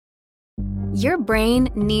Your brain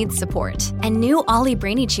needs support, and new Ollie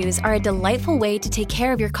Brainy Chews are a delightful way to take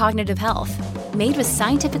care of your cognitive health. Made with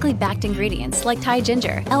scientifically backed ingredients like Thai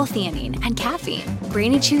ginger, L-theanine, and caffeine,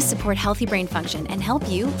 Brainy Chews support healthy brain function and help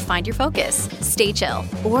you find your focus, stay chill,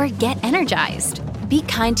 or get energized. Be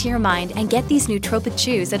kind to your mind and get these nootropic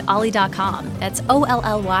chews at ollie.com. That's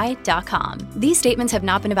OLLY.com. These statements have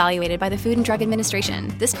not been evaluated by the Food and Drug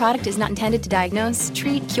Administration. This product is not intended to diagnose,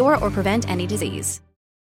 treat, cure, or prevent any disease.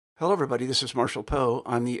 Hello, everybody. This is Marshall Poe.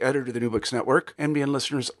 I'm the editor of the New Books Network. NBN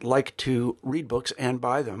listeners like to read books and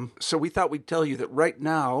buy them. So we thought we'd tell you that right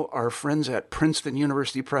now, our friends at Princeton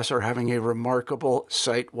University Press are having a remarkable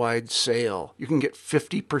site-wide sale. You can get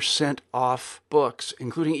 50% off books,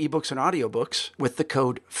 including ebooks and audiobooks, with the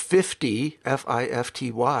code 50,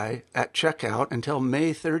 F-I-F-T-Y, at checkout until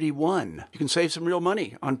May 31. You can save some real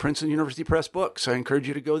money on Princeton University Press books. I encourage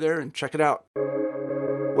you to go there and check it out.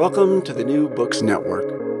 Welcome to the New Books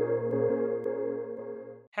Network.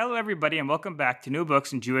 Hello, everybody, and welcome back to New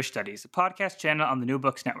Books in Jewish Studies, a podcast channel on the New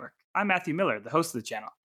Books Network. I'm Matthew Miller, the host of the channel.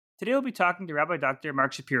 Today we'll be talking to Rabbi Dr.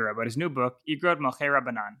 Mark Shapiro about his new book, Igrot Malchei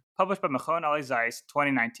Rabbanan, published by Mechon Ali Zeiss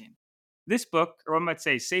 2019. This book, or one might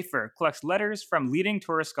say Sefer, collects letters from leading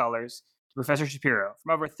Torah scholars to Professor Shapiro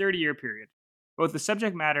from over a 30-year period. Both the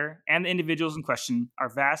subject matter and the individuals in question are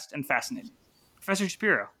vast and fascinating. Professor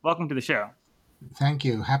Shapiro, welcome to the show. Thank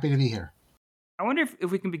you. Happy to be here. I wonder if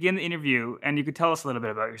we can begin the interview and you could tell us a little bit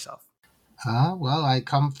about yourself. Well, I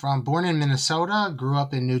born in Minnesota, grew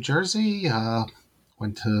up in New Jersey,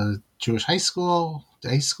 went to Jewish high school,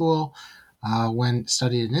 day school,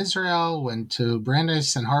 studied in Israel, went to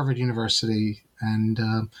Brandeis and Harvard University. And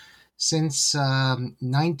since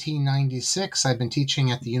 1996, I've been teaching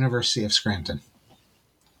at the University of Scranton.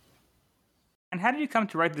 And how did you come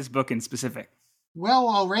to write this book in specific? Well,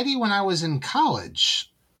 already when I was in college,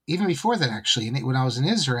 even before that, actually, when I was in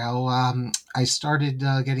Israel, I started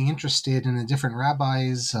getting interested in the different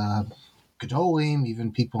rabbis, Gedolim,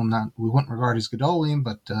 even people we wouldn't regard as Gedolim,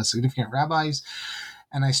 but significant rabbis.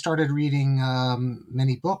 And I started reading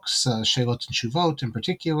many books, Shelot and Shuvot in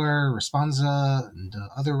particular, Responsa, and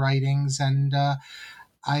other writings. And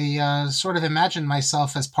I sort of imagined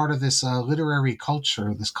myself as part of this literary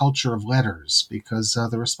culture, this culture of letters, because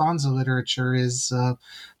the Responsa literature is,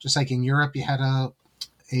 just like in Europe, you had a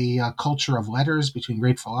culture of letters between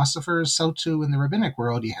great philosophers, so too in the rabbinic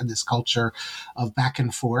world, you had this culture of back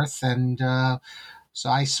and forth. And so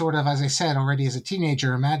I sort of, as I said, already as a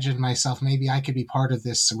teenager, imagined myself, maybe I could be part of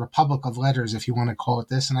this republic of letters, if you want to call it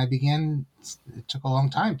this. And it took a long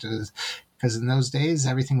time because in those days,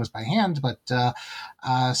 everything was by hand, but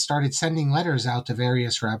started sending letters out to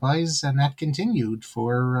various rabbis, and that continued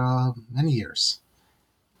for many years.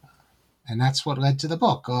 And that's what led to the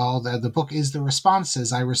book. The book is the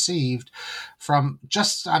responses I received from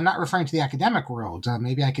I'm not referring to the academic world.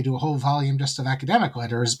 Maybe I could do a whole volume just of academic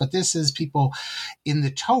letters, but this is people in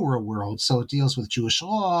the Torah world. So it deals with Jewish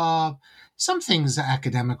law, some things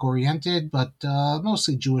academic oriented, but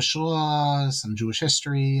mostly Jewish law, some Jewish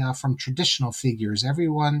history from traditional figures,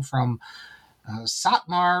 everyone from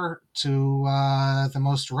Satmar to the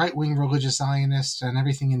most right-wing religious Zionist and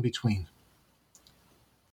everything in between.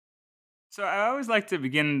 So I always like to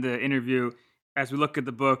begin the interview as we look at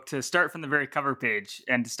the book to start from the very cover page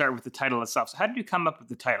and to start with the title itself. So how did you come up with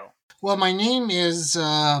the title? Well, my name is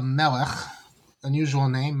Melech, unusual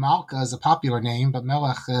name. Malka is a popular name, but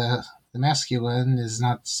Melech, the masculine, is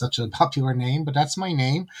not such a popular name, but that's my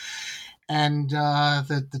name. And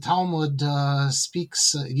the Talmud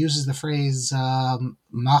uses the phrase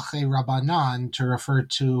Malchei Rabbanan to refer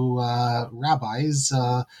to rabbis.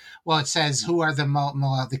 It says, who are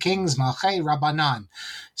the kings? Malchei Rabbanan.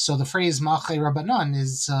 So the phrase Malchei Rabbanan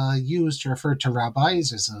is used to refer to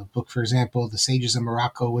rabbis. There's a book, for example, The Sages of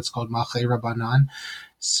Morocco, it's called Malchei Rabbanan.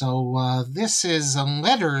 So this is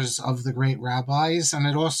letters of the great rabbis, and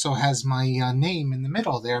it also has my name in the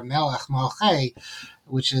middle there, Melech Malchei,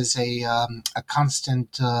 which is a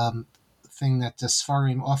constant thing that the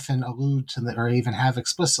Sfarim often allude to, or even have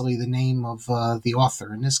explicitly the name of the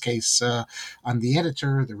author. In this case, I'm the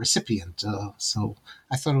editor, the recipient. So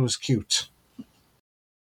I thought it was cute.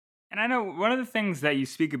 And I know one of the things that you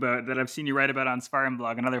speak about, that I've seen you write about on Sfarim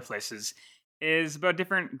blog and other places, is about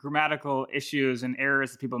different grammatical issues and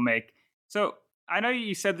errors that people make. So I know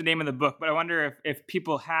you said the name of the book, but I wonder if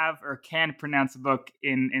people have or can pronounce the book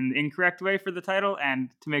in the incorrect way for the title,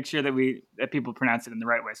 and to make sure that people pronounce it in the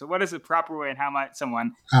right way. So what is the proper way, and how might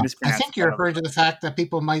someone mispronounce it? I think you're referring to the fact that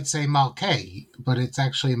people might say Malchei, but it's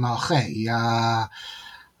actually Malchei.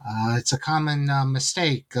 It's a common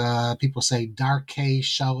mistake. People say Darkei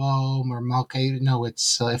Shalom or Malchei. No,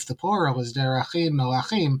 it's if the plural is Derachim,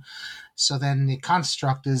 Melachim, So then the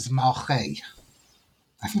construct is malchei.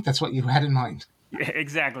 I think that's what you had in mind. Yeah,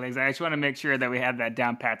 exactly. I just want to make sure that we have that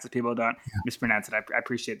down pat so people don't mispronounce it. I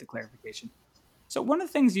appreciate the clarification. So one of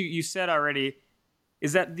the things you said already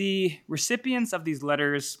is that the recipients of these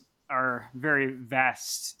letters are very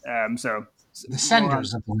vast. So the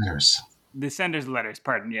senders of the letters. The senders of letters,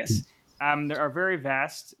 pardon, yes. They are very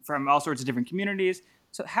vast from all sorts of different communities.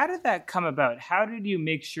 So how did that come about? How did you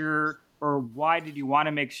make sure, or why did you want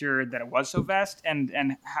to make sure that it was so vast?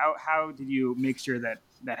 And how did you make sure that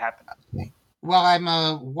happened? Okay. Well, I'm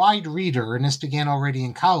a wide reader, and this began already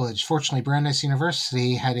in college. Fortunately, Brandeis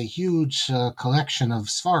University had a huge collection of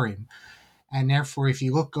Sfarim, and therefore, if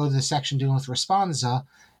you go to the section dealing with Responsa,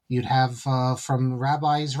 you'd have from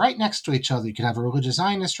rabbis right next to each other. You could have a religious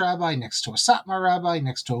Zionist rabbi next to a Satmar rabbi,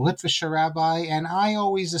 next to a Litvischer rabbi, and I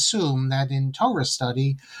always assume that in Torah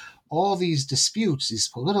study, all these disputes, these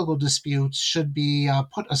political disputes, should be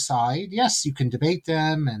put aside. Yes, you can debate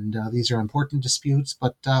them, and these are important disputes,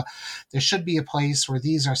 but there should be a place where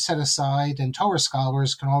these are set aside, and Torah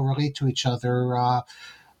scholars can all relate to each other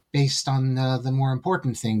based on the more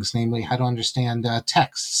important things, namely how to understand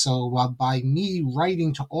text. So by me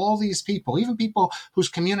writing to all these people, even people whose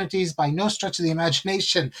communities by no stretch of the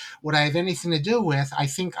imagination would I have anything to do with, I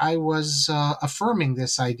think I was affirming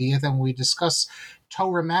this idea that when we discuss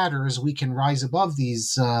Torah matters, we can rise above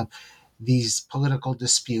these political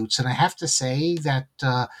disputes. And I have to say that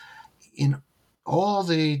in all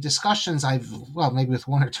the discussions maybe with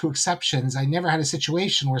one or two exceptions, I never had a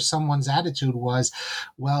situation where someone's attitude was,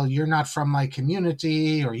 well, you're not from my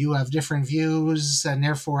community, or you have different views, and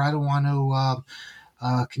therefore I don't want to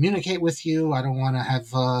communicate with you. I don't want to have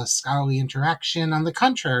scholarly interaction. On the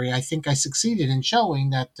contrary, I think I succeeded in showing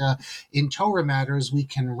that in Torah matters, we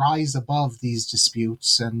can rise above these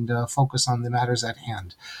disputes and focus on the matters at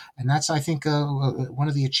hand. And that's, I think, one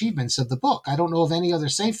of the achievements of the book. I don't know of any other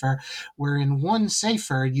sefer where in one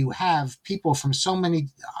sefer you have people from so many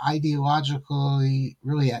ideologically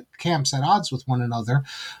really at camps at odds with one another.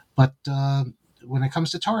 But when it comes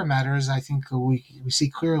to Torah matters, I think we see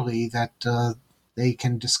clearly that they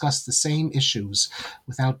can discuss the same issues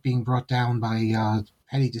without being brought down by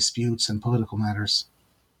petty disputes and political matters.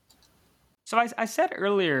 So I said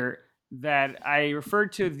earlier that I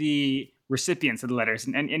referred to the recipients of the letters,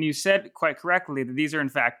 and you said quite correctly that these are in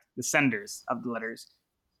fact the senders of the letters.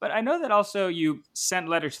 But I know that also you sent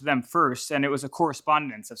letters to them first, and it was a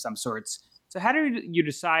correspondence of some sorts. So how did you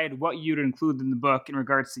decide what you'd include in the book in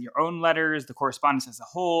regards to your own letters, the correspondence as a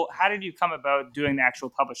whole? How did you come about doing the actual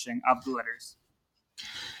publishing of the letters?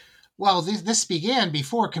 Well, this began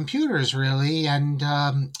before computers, really, and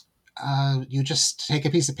you just take a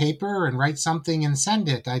piece of paper and write something and send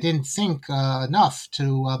it. I didn't think enough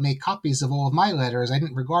to make copies of all of my letters. I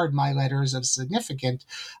didn't regard my letters as significant.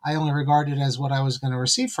 I only regarded as what I was going to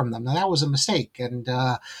receive from them. Now, that was a mistake, and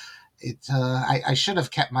I should have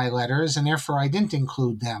kept my letters, and therefore I didn't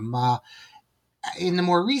include them. In the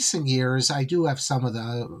more recent years, I do have some of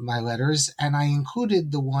my letters, and I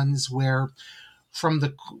included the ones where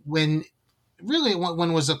when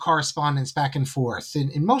was a correspondence back and forth.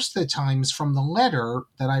 And most of the times from the letter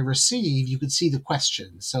that I received, you could see the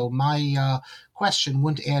question. So my question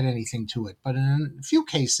wouldn't add anything to it. But in a few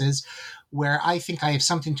cases where I think I have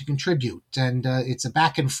something to contribute and it's a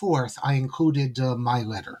back and forth, I included my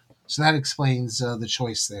letter. So that explains the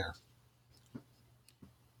choice there.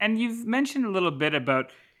 And you've mentioned a little bit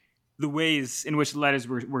about the ways in which letters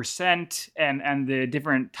were sent and the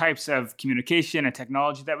different types of communication and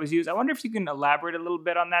technology that was used. I wonder if you can elaborate a little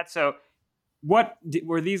bit on that. So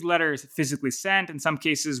were these letters physically sent? In some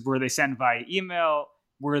cases, were they sent via email?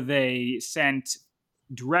 Were they sent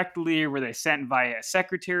directly? Were they sent via a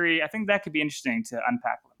secretary? I think that could be interesting to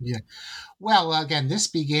unpack. Yeah. Well, again, this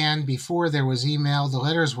began before there was email. The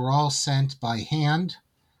letters were all sent by hand,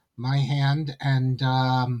 my hand, and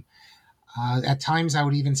at times, I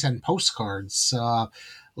would even send postcards.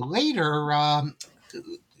 Later,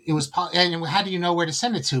 it was, and how do you know where to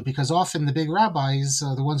send it to? Because often the big rabbis,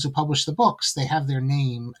 the ones who publish the books, they have their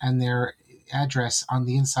name and their address on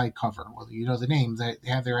the inside cover. Well, you know the name; they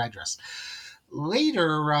have their address. Later,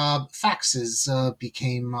 faxes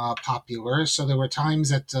became popular, so there were times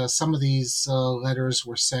that some of these letters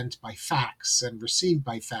were sent by fax and received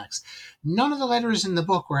by fax. None of the letters in the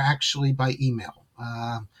book were actually by email.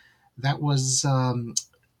 That was,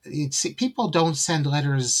 people don't send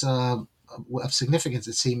letters of significance,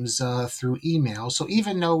 it seems, through email. So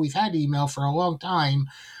even though we've had email for a long time,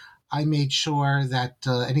 I made sure that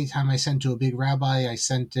anytime I sent to a big rabbi, I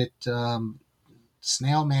sent it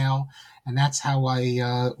snail mail, and that's how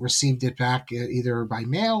I received it back, either by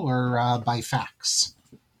mail or by fax.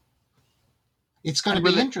 It's going to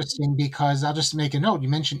be interesting because I'll just make a note. You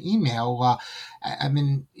mentioned email. I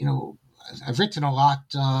mean, I've written a lot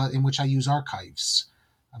in which I use archives.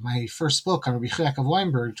 My first book on Rabbi Yaakov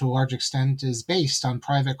Weinberg, to a large extent, is based on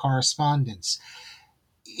private correspondence.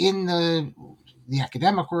 In the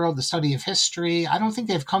academic world, the study of history, I don't think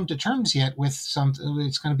they've come to terms yet with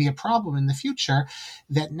it's going to be a problem in the future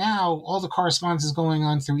that now all the correspondence is going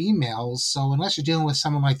on through emails. So unless you're dealing with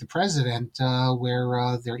someone like the president,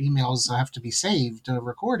 where their emails have to be saved,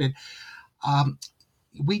 recorded,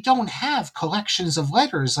 we don't have collections of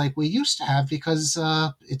letters like we used to have because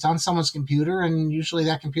it's on someone's computer, and usually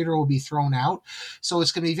that computer will be thrown out. So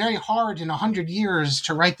it's going to be very hard in 100 years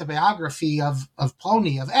to write the biography of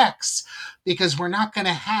Plony, of X, because we're not going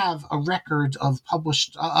to have a record of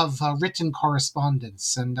written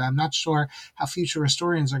correspondence. And I'm not sure how future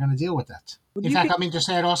historians are going to deal with that. In fact, let me just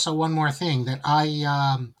add also one more thing, that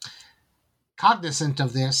cognizant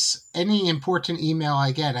of this, any important email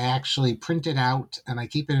I get, I actually print it out and I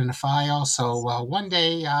keep it in a file. So one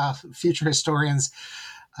day, future historians,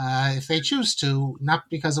 if they choose to, not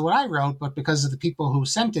because of what I wrote, but because of the people who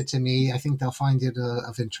sent it to me, I think they'll find it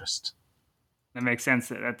of interest. That makes sense.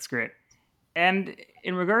 That's great. And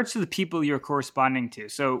in regards to the people you're corresponding to,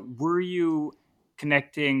 so were you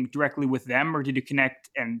connecting directly with them, or did you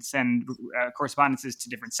connect and send correspondences to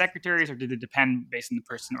different secretaries, or did it depend based on the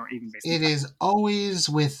person, or even based on It is always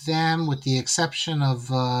with them, with the exception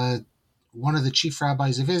of one of the chief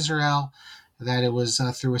rabbis of Israel, that it was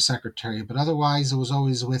through a secretary. But otherwise, it was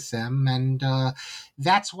always with them. And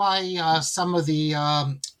that's why some of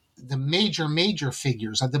the major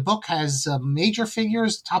figures, the book has major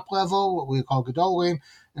figures, top level, what we call Gedolim,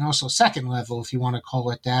 and also second level, if you want to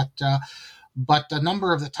call it that. But a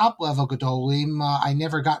number of the top-level Gedolim, I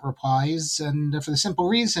never got replies, and for the simple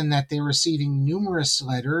reason that they're receiving numerous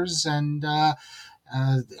letters, and I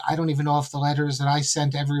don't even know if the letters that I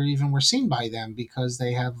sent ever even were seen by them, because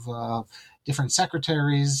they have different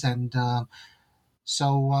secretaries, and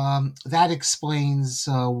so that explains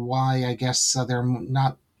why I guess they're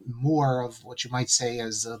not more of what you might say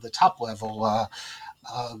as the top-level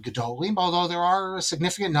Gedolim, although there are a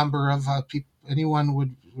significant number of people anyone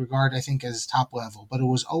would regard, I think, as top level, but it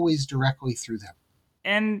was always directly through them.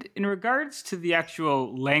 And in regards to the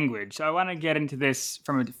actual language, so I want to get into this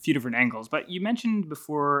from a few different angles, but you mentioned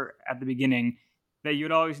before at the beginning that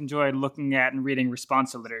you'd always enjoyed looking at and reading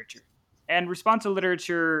responsa literature. And responsa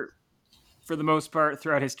literature, for the most part,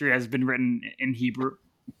 throughout history has been written in Hebrew,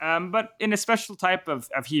 but in a special type of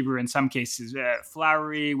Hebrew in some cases,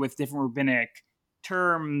 flowery with different rabbinic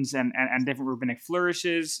terms and different rabbinic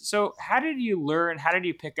flourishes. So how did you learn, how did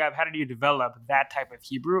you pick up, how did you develop that type of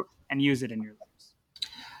Hebrew and use it in your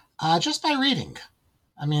letters? Just by reading.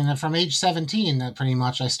 I mean, from age 17, pretty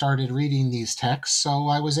much, I started reading these texts. So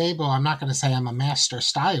I was able, I'm not going to say I'm a master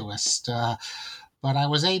stylist, but I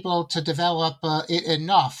was able to develop it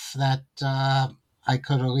enough that I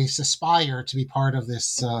could at least aspire to be part of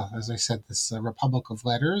this, as I said, this Republic of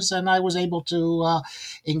Letters, and I was able to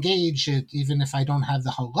engage it, even if I don't have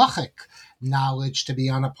the halachic knowledge to be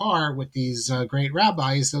on a par with these great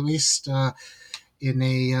rabbis. At least in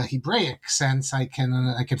a Hebraic sense, I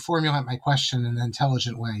can formulate my question in an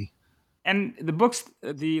intelligent way. And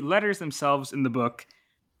the letters themselves in the book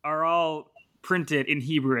are all printed in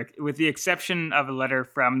Hebrew, with the exception of a letter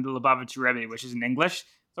from the Lubavitcher Rebbe, which is in English.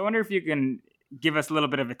 So I wonder if you can give us a little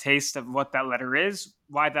bit of a taste of what that letter is,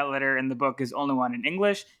 why that letter in the book is only one in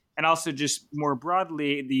English, and also just more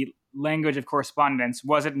broadly, the language of correspondence.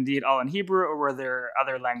 Was it indeed all in Hebrew, or were there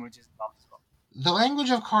other languages involved as well? The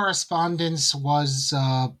language of correspondence was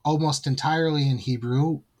almost entirely in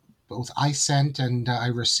Hebrew. Both I sent and I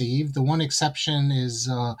received. The one exception is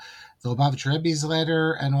the Lubavitcher Rebbe's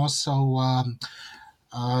letter, and also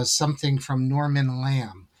something from Norman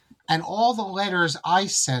Lamb. And all the letters I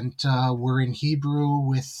sent were in Hebrew,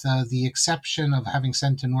 with the exception of having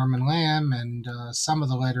sent to Norman Lamb and some of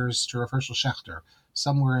the letters to Rav Hershel Schachter.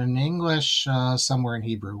 Some were in English, some were in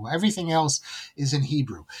Hebrew. Everything else is in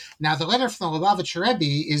Hebrew. Now, the letter from the Lubavitcher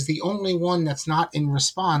Rebbe is the only one that's not in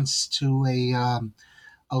response to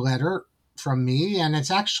a letter from me, and it's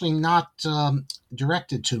actually not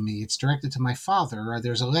directed to me. It's directed to my father.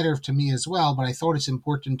 There's a letter to me as well, but I thought it's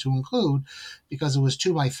important to include because it was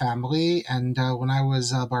to my family. And when I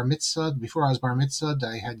was bar mitzvah, before I was bar mitzvah,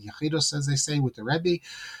 I had yechidus, as they say, with the Rebbe.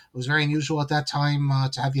 It was very unusual at that time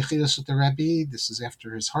to have yechidus with the Rebbe. This is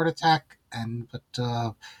after his heart attack,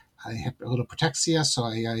 but I had a little protexia, so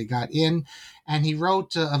I got in. And he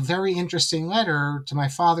wrote a very interesting letter to my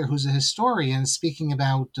father, who's a historian, speaking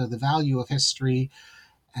about the value of history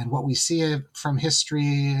And what we see from history,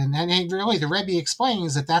 and really the Rebbe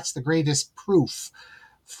explains that that's the greatest proof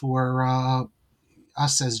for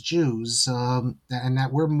us as Jews, and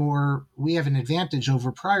that we have an advantage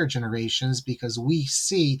over prior generations because we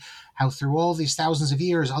see how through all these thousands of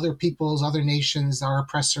years, other peoples, other nations, our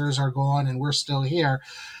oppressors are gone and we're still here.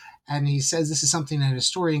 And he says this is something that a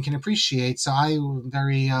historian can appreciate. So I'm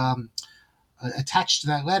very attached to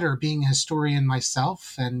that letter, being a historian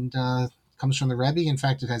myself, and comes from the Rebbe. In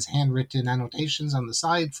fact, it has handwritten annotations on the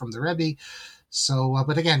side from the Rebbe. So,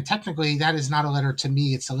 but again, technically, that is not a letter to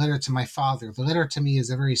me. It's a letter to my father. The letter to me is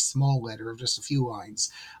a very small letter of just a few lines,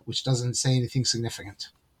 which doesn't say anything significant.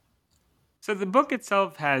 So the book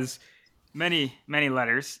itself has many, many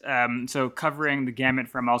letters, so covering the gamut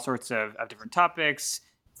from all sorts of different topics,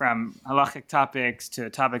 from halachic topics to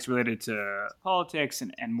topics related to politics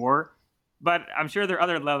and more. But I'm sure there are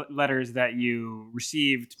other letters that you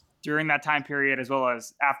received during that time period as well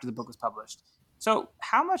as after the book was published. So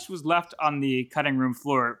how much was left on the cutting room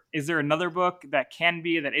floor? Is there another book that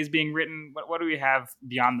is being written? What do we have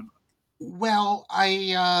beyond the book? Well,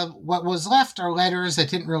 what was left are letters that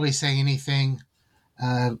didn't really say anything,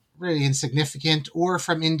 really insignificant, or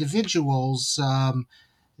from individuals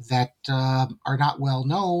that are not well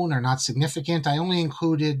known or not significant. I only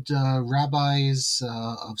included rabbis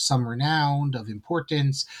of some renown, of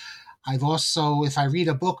importance. I've also, if I read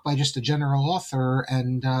a book by just a general author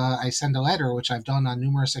and I send a letter, which I've done on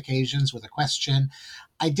numerous occasions with a question,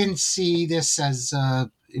 I didn't see this as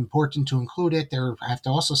important to include it. I have to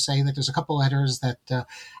also say that there's a couple letters that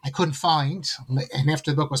I couldn't find. And after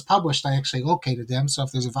the book was published, I actually located them. So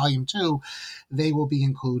if there's a volume 2, they will be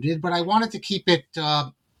included. But I wanted to keep it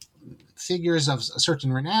figures of a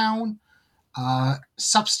certain renown,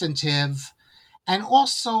 substantive. And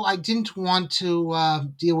also, I didn't want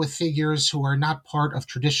to deal with figures who are not part of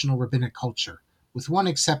traditional rabbinic culture. With one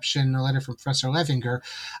exception, a letter from Professor Levinger.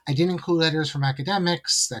 I didn't include letters from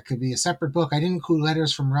academics. That could be a separate book. I didn't include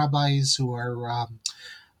letters from rabbis who are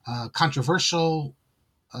controversial,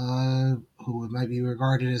 who might be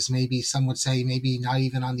regarded as maybe, some would say, maybe not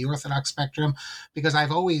even on the Orthodox spectrum, because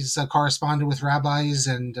I've always corresponded with rabbis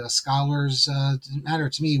and scholars. It didn't matter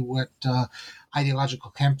to me what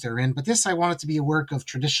ideological camp they're in. But this I wanted to be a work of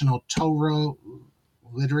traditional Torah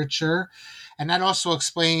literature. And that also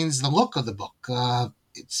explains the look of the book.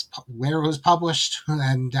 It's where it was published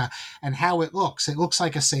and how it looks. It looks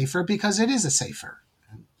like a sefer because it is a sefer.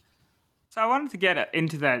 So I wanted to get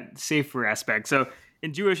into that sefer aspect. So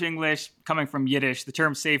in Jewish English, coming from Yiddish, the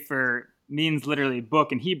term sefer means literally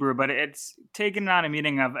book in Hebrew, but it's taken on a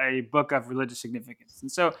meaning of a book of religious significance. And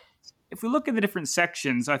so if we look at the different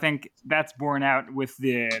sections, I think that's borne out with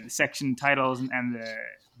the section titles and the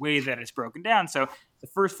way that it's broken down. So the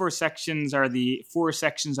first 4 sections are the 4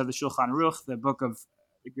 sections of the Shulchan Aruch, the book of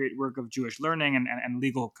the great work of Jewish learning and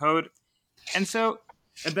legal code. And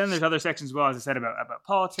then there's other sections as well, as I said, about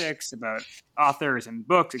politics, about authors and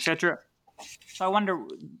books, etc. So I wonder,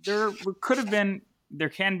 there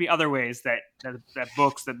can be other ways that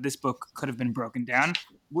this book could have been broken down.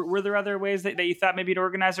 Were there other ways that you thought maybe to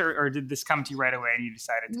organize, or did this come to you right away and you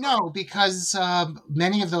decided to? No, because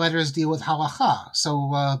many of the letters deal with halacha.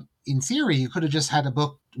 So in theory, you could have just had a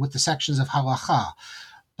book with the sections of halacha.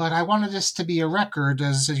 But I wanted this to be a record,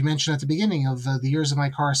 as you mentioned at the beginning, of the years of my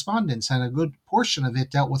correspondence, and a good portion of it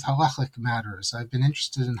dealt with halachic matters. I've been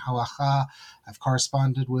interested in halacha. I've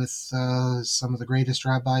corresponded with some of the greatest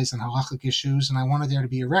rabbis on halachic issues, and I wanted there to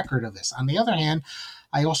be a record of this. On the other hand,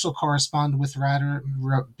 I also correspond with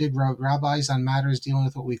big rabbis on matters dealing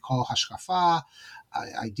with what we call hashkafa,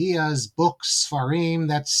 ideas, books, Sfarim.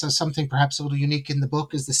 That's something perhaps a little unique in the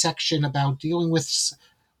book, is the section about dealing with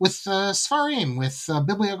Sfarim, with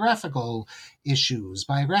bibliographical issues,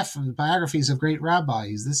 biographies of great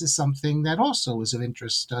rabbis. This is something that also is of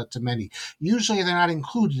interest to many. Usually they're not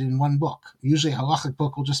included in one book. Usually a halachic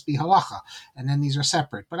book will just be halacha, and then these are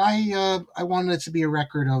separate. But I wanted it to be a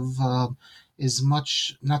record of as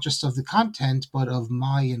much, not just of the content, but of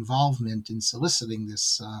my involvement in soliciting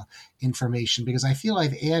this information, because I feel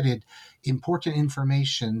I've added important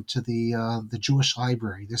information to the Jewish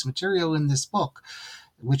library. There's material in this book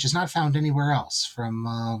which is not found anywhere else,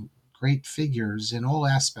 from great figures in all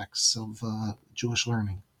aspects of Jewish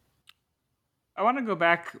learning. I want to go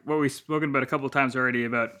back what we've spoken about a couple of times already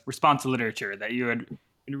about responsa literature that you had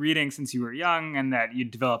been reading since you were young, and that you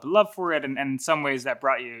developed a love for it, and in some ways that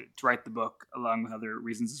brought you to write the book, along with other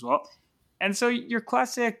reasons as well. And so your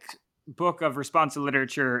classic book of responsa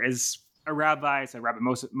literature is a rabbi, so Rabbi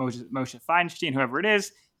Moshe Feinstein, whoever it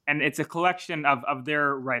is, and it's a collection of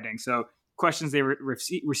their writing. So questions they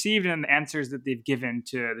received and the answers that they've given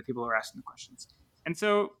to the people who are asking the questions. And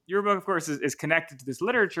so your book, of course, is connected to this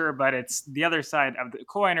literature, but it's the other side of the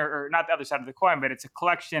coin, or not the other side of the coin, but it's a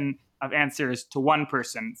collection of answers to one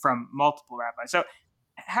person from multiple rabbis. So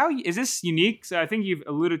how is this unique? So I think you've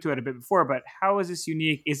alluded to it a bit before, but how is this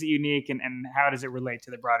unique? Is it unique? And how does it relate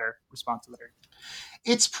to the broader response to literature?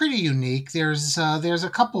 It's pretty unique. There's a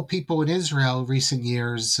couple people in Israel recent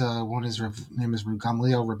years. One is name is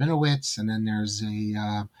Gamliel Rabinowitz, and then there's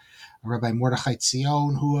a Rabbi Mordechai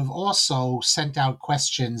Tzion, who have also sent out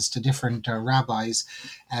questions to different rabbis,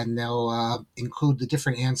 and they'll include the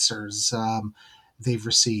different answers they've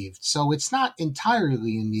received. So it's not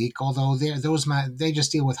entirely unique, although they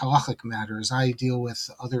just deal with halachic matters. I deal with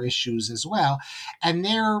other issues as well, and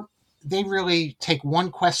they really take one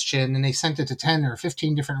question and they sent it to 10 or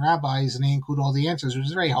 15 different rabbis, and they include all the answers, which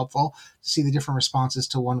is very helpful to see the different responses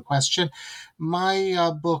to one question.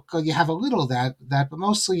 My book, you have a little of that, but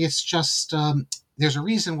mostly it's just there's a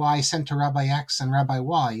reason why I sent to Rabbi X and Rabbi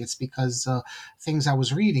Y. It's because things I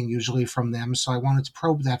was reading usually from them, so I wanted to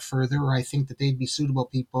probe that further, or I think that they'd be suitable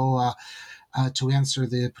people to answer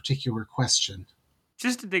the particular question.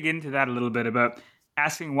 Just to dig into that a little bit about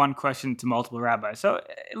asking one question to multiple rabbis. So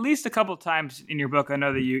at least a couple of times in your book, I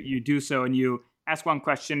know that you do so, and you ask one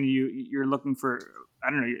question, you're looking for, I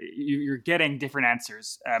don't know, you're getting different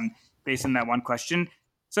answers based on that one question.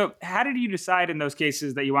 So how did you decide in those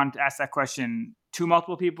cases that you wanted to ask that question to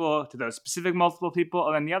multiple people, to those specific multiple people?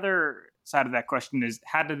 And then the other side of that question is,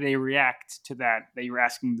 how did they react to that you were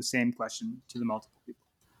asking the same question to the multiple people?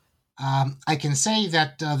 I can say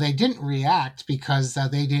that they didn't react because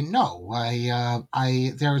they didn't know.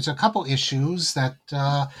 There was a couple issues that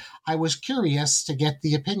I was curious to get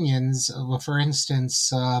the opinions of. For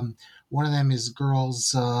instance, one of them is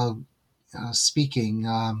girls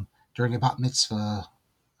speaking during a bat mitzvah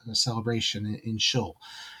celebration in shul.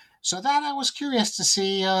 So that I was curious to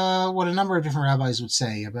see what a number of different rabbis would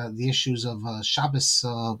say about the issues of Shabbos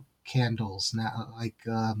candles. Now, like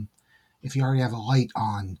if you already have a light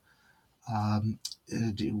on,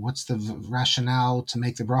 what's the rationale to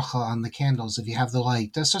make the bracha on the candles if you have the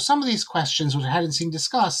light? So some of these questions, which I hadn't seen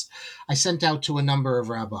discussed, I sent out to a number of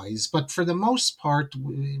rabbis. But for the most part,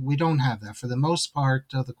 we don't have that. For the most part,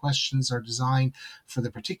 the questions are designed for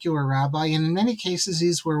the particular rabbi. And in many cases,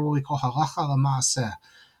 these were what we call halacha l'maaseh.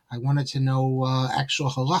 I wanted to know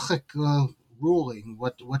actual halachic ruling,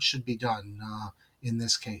 what should be done in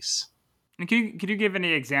this case. And could you give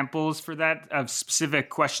any examples for that of specific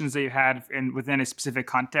questions that you had within a specific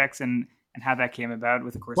context and how that came about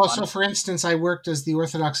with the correspondence? Well, so for instance, I worked as the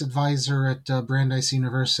Orthodox advisor at Brandeis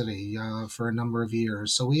University for a number of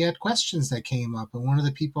years. So we had questions that came up, and one of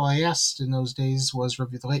the people I asked in those days was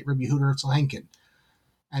the late Rabbi Yehuda Herzl Henkin.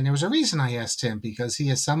 And there was a reason I asked him, because he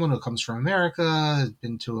is someone who comes from America, has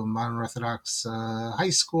been to a modern Orthodox high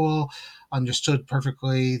school, understood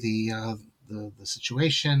perfectly the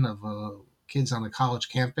situation of kids on a college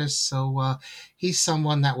campus. So he's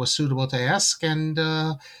someone that was suitable to ask, and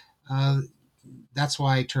that's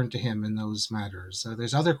why I turned to him in those matters.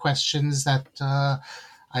 There's other questions that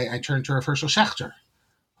I turned to Rav Hershel Schachter,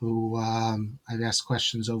 who I've asked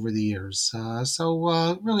questions over the years.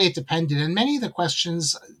 So really it depended. And many of the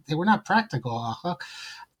questions, they were not practical halacha.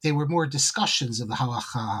 They were more discussions of the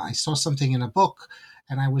halacha. I saw something in a book,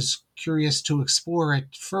 and I was curious to explore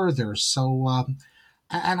it further. So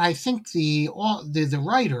and I think the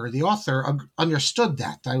writer, the author, understood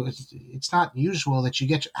that. It's not usual that you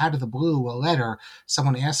get out of the blue a letter,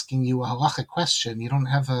 someone asking you a halachic question. You don't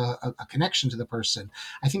have a connection to the person.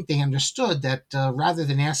 I think they understood that rather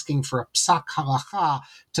than asking for a psak halacha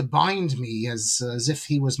to bind me as if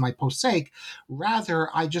he was my posek, rather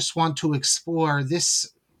I just want to explore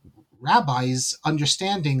this rabbi's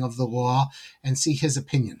understanding of the law and see his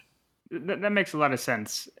opinion. That makes a lot of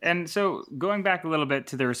sense. And so going back a little bit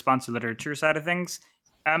to the response to literature side of things,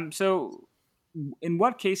 so in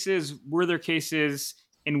what cases were there cases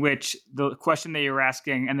in which the question that you were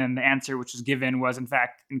asking and then the answer which was given was in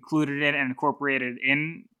fact included in and incorporated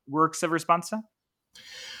in works of responsa?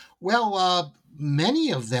 Well,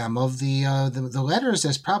 many of them, of the letters,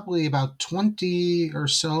 there's probably about 20 or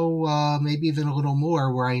so, maybe even a little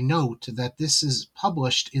more, where I note that this is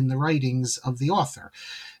published in the writings of the author.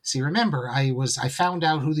 See, remember, I found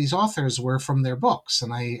out who these authors were from their books,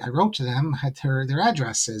 and I wrote to them at their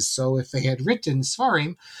addresses. So if they had written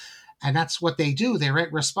Sfarim, and that's what they do, they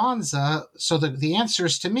write responsa, so the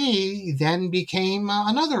answers to me then became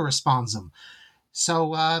another responsum.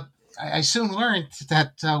 So I soon learned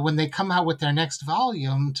that when they come out with their next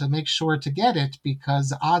volume, to make sure to get it,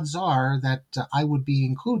 because odds are that I would be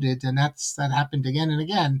included, and that happened again and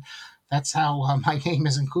again, That's how my name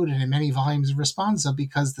is included in many volumes of Responsa,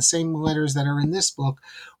 because the same letters that are in this book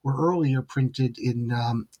were earlier printed in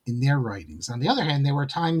their writings. On the other hand, there were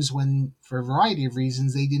times when, for a variety of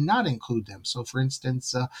reasons, they did not include them. So, for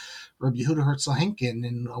instance, Rabbi Yehuda Herzl Henkin,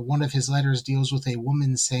 in one of his letters, deals with a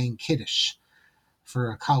woman saying Kiddush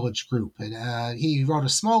for a college group. And he wrote a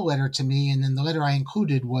small letter to me, and then the letter I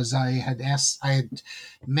included was I had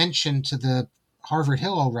mentioned to the Harvard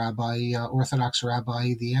Hillel rabbi, Orthodox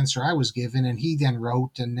rabbi, the answer I was given, and he then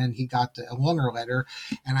wrote, and then he got a longer letter,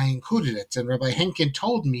 and I included it. And Rabbi Henkin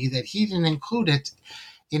told me that he didn't include it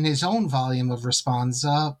in his own volume of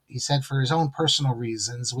Responsa, he said, for his own personal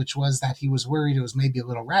reasons, which was that he was worried it was maybe a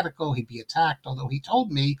little radical, he'd be attacked, although he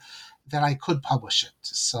told me that I could publish it.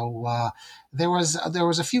 So there was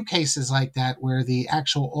a few cases like that where the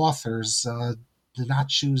actual authors did not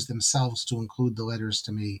choose themselves to include the letters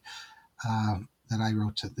to me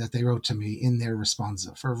that they wrote to me in their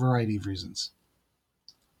Responsa for a variety of reasons.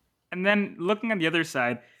 And then looking on the other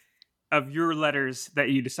side of your letters that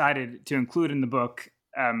you decided to include in the book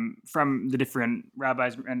from the different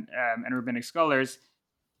rabbis and rabbinic scholars,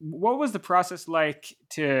 what was the process like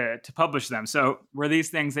to publish them? So were these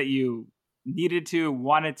things that you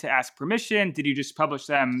wanted to ask permission? Did you just publish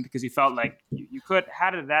them because you felt like you could? How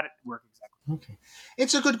did that work exactly? Okay.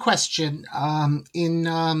 It's a good question.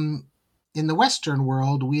 In the Western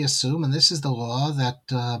world, we assume, and this is the law,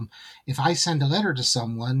 that if I send a letter to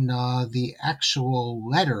someone, the actual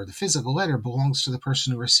letter, the physical letter, belongs to the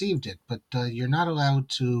person who received it. But you're not allowed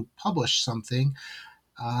to publish something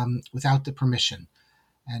without the permission.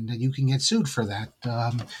 And you can get sued for that.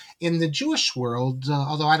 In the Jewish world,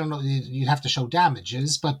 although I don't know, you'd have to show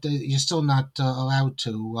damages, but you're still not allowed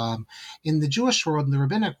to. In the Jewish world, in the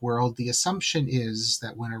rabbinic world, the assumption is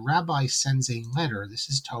that when a rabbi sends a letter, this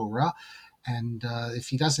is Torah, and if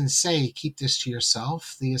he doesn't say, keep this to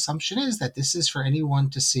yourself, the assumption is that this is for anyone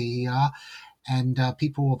to see, and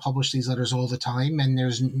people will publish these letters all the time, and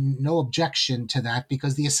there's no objection to that,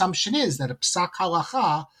 because the assumption is that a psak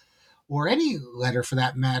halacha, or any letter for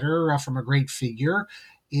that matter, from a great figure,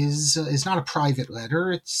 is not a private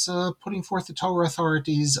letter. It's putting forth the Torah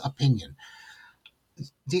authorities' opinion.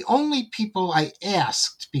 The only people I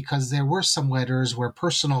asked, because there were some letters where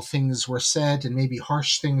personal things were said and maybe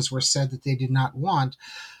harsh things were said that they did not want,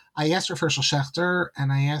 I asked Rav Hershel Schachter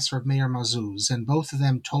and I asked Rav Meir Mazuz, and both of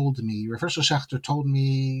them told me, Rav Hershel Schachter told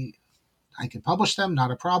me I could publish them,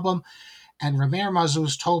 not a problem. And Rav Meir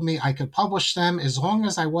Mazuz told me I could publish them as long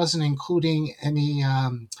as I wasn't including any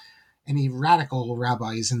radical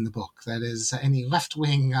rabbis in the book. That is, any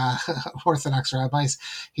left-wing Orthodox rabbis.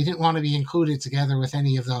 He didn't want to be included together with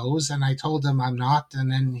any of those, and I told him I'm not.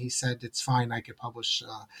 And then he said it's fine. I could publish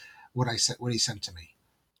what he sent to me.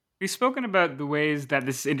 We've spoken about the ways that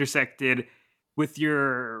this intersected with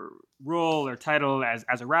your role or title as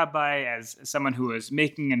a rabbi, as someone who is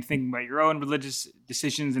making and thinking about your own religious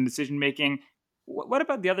decisions and decision making. What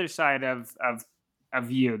about the other side of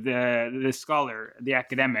you, the scholar, the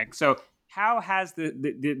academic? So how has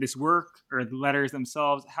this work or the letters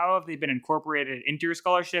themselves, how have they been incorporated into your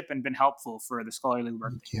scholarship and been helpful for the scholarly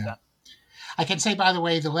work that you've done? I can say, by the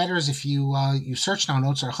way, the letters, if you search now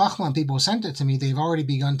Notes or Chachma and people sent it to me, they've already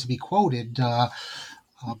begun to be quoted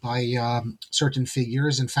by certain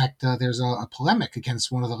figures. In fact, there's a polemic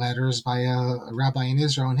against one of the letters by a rabbi in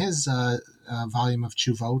Israel in his volume of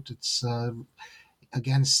Tshuvot. It's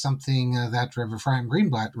against something that Rev. Ephraim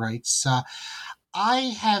Greenblatt writes. I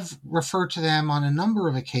have referred to them on a number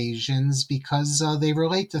of occasions because they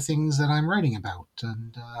relate to things that I'm writing about.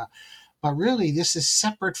 But really, this is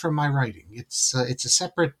separate from my writing. It's a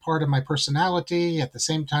separate part of my personality at the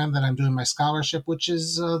same time that I'm doing my scholarship, which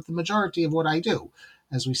is the majority of what I do.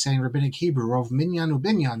 As we say in Rabbinic Hebrew, of minyan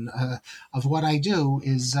ubinyan, of what I do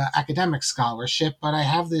is academic scholarship, but I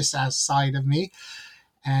have this as side of me.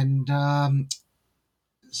 And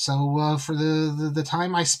so for the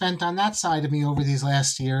time I spent on that side of me over these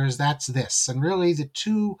last years, that's this. And really, the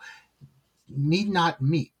two need not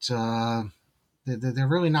meet. They're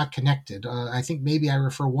really not connected. I think maybe I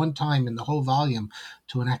refer one time in the whole volume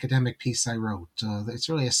to an academic piece I wrote. It's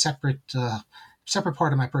really a separate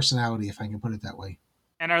part of my personality, if I can put it that way.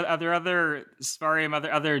 And are there other Sfarim,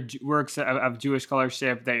 other works of Jewish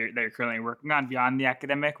scholarship that you're currently working on beyond the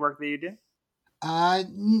academic work that you do?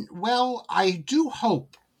 Well, I do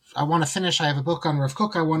hope. I want to finish. I have a book on Rav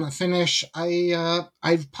Kook I want to finish.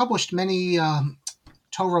 I've published many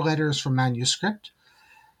Torah letters from manuscript,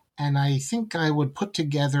 and I think I would put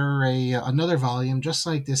together another volume just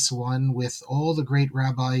like this one with all the great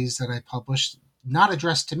rabbis that I published, not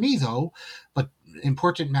addressed to me though, but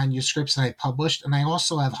important manuscripts that I published. And I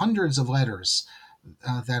also have hundreds of letters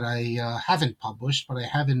that I haven't published, but I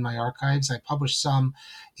have in my archives. I published some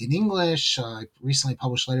in English. I recently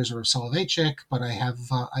published Letters of Rav Soloveitchik, but I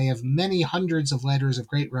have many hundreds of letters of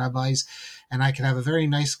great rabbis, and I could have a very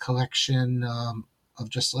nice collection of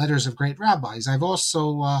just letters of great rabbis. I've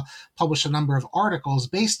also published a number of articles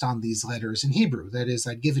based on these letters in Hebrew. That is,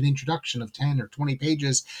 I'd give an introduction of 10 or 20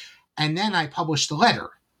 pages, and then I published the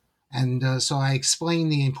letter. And so I explain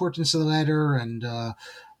the importance of the letter and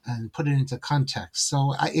put it into context.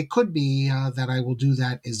 So it could be that I will do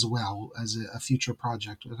that as well as a future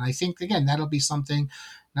project. And I think, again, that'll be something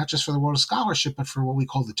not just for the world of scholarship, but for what we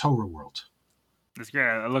call the Torah world. That's great.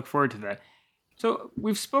 I look forward to that. So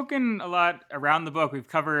we've spoken a lot around the book. We've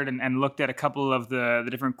covered and looked at a couple of the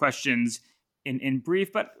different questions in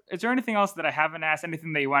brief, but is there anything else that I haven't asked,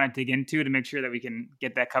 anything that you want to dig into to make sure that we can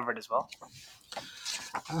get that covered as well?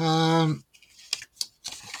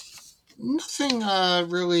 Nothing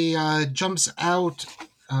really jumps out.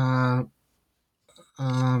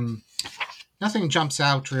 Nothing jumps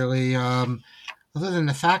out really, other than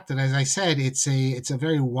the fact that, as I said, it's a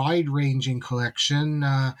very wide-ranging collection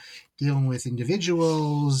dealing with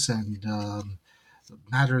individuals and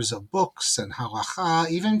matters of books and halacha,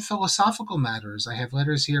 even philosophical matters. I have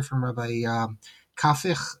letters here from Rabbi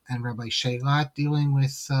Kafich and Rabbi Sheilat dealing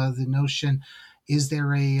with the notion: is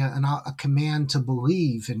there a command to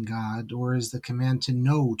believe in God, or is the command to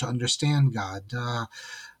know, to understand God?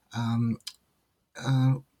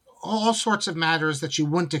 All sorts of matters that you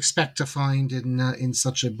wouldn't expect to find in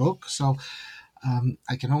such a book. So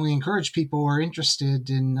I can only encourage people who are interested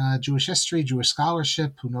in Jewish history, Jewish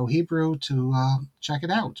scholarship, who know Hebrew, to check it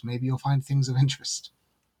out. Maybe you'll find things of interest.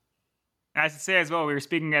 I should say as well, we were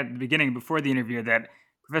speaking at the beginning before the interview that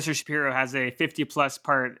Professor Shapiro has a 50-plus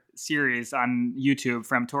part series on YouTube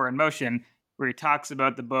from Torah in Motion, where he talks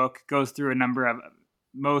about the book, goes through a number of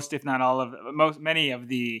many of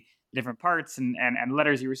the different parts and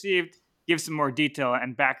letters he received, gives some more detail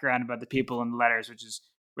and background about the people in the letters, which is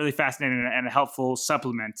really fascinating and a helpful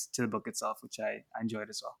supplement to the book itself, which I enjoyed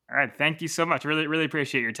as well. All right. Thank you so much. Really, really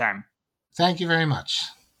appreciate your time. Thank you very much.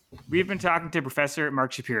 We've been talking to Professor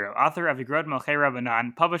Mark Shapiro, author of Igrot Melchei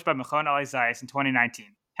Rabbanan, published by Mechon Ali Zayis in 2019.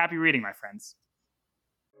 Happy reading, my friends.